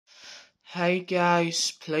Hi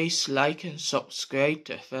guys, please like and subscribe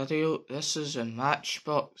to the video. This is a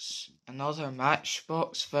matchbox, another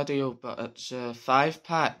matchbox video, but it's a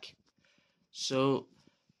 5-pack. So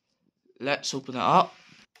let's open it up.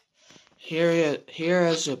 Here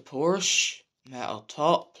is a Porsche, metal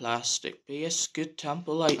top, plastic base, good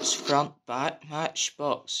tempo lights, front back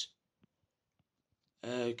matchbox.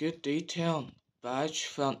 Good detailing, badge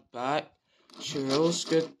front back, Chirros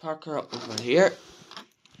good pucker up over here.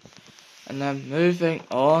 And then moving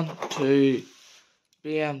on to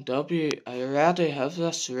BMW, I already have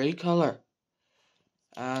this recolor,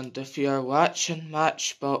 and if you're watching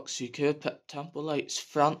Matchbox, you could put tempo lights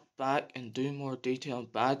front, back, and do more detail.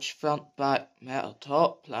 Badge front, back, metal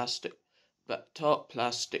top, plastic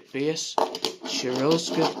base,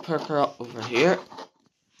 Chirros good perker up over here.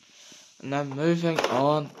 And then moving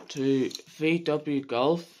on to VW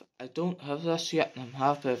Golf, I don't have this yet and I'm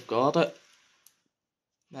happy I've got it.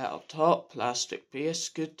 Metal top, plastic base,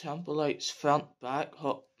 good tempo lights, front, back,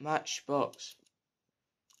 hot matchbox.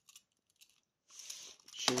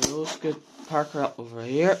 Chirros good parker up over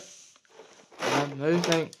here. And then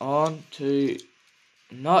moving on to,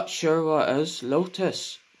 not sure what it is,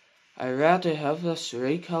 Lotus. I already have this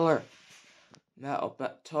recolor. Metal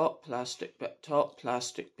bit top,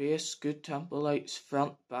 plastic base, good tempo lights,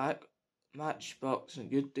 front, back, matchbox and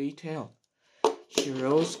good detail.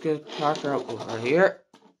 Chirros good parker up over here.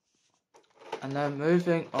 And then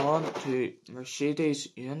moving on to Mercedes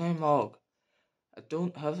Unimog. I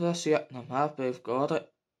don't have this yet and I'm happy I've got it.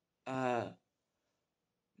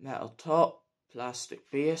 Metal top,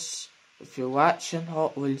 plastic base. If you're watching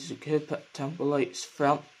Hot Wheels, you could put tempo lights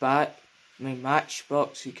front, back.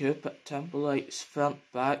 Matchbox, you could put tempo lights front,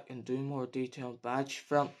 back and do more detailed badge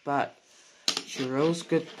front, back. Chirros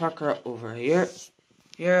good pucker up over here.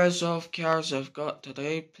 Here is all of cars I've got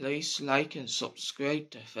today. Please like and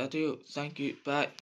subscribe to the video. Thank you. Bye.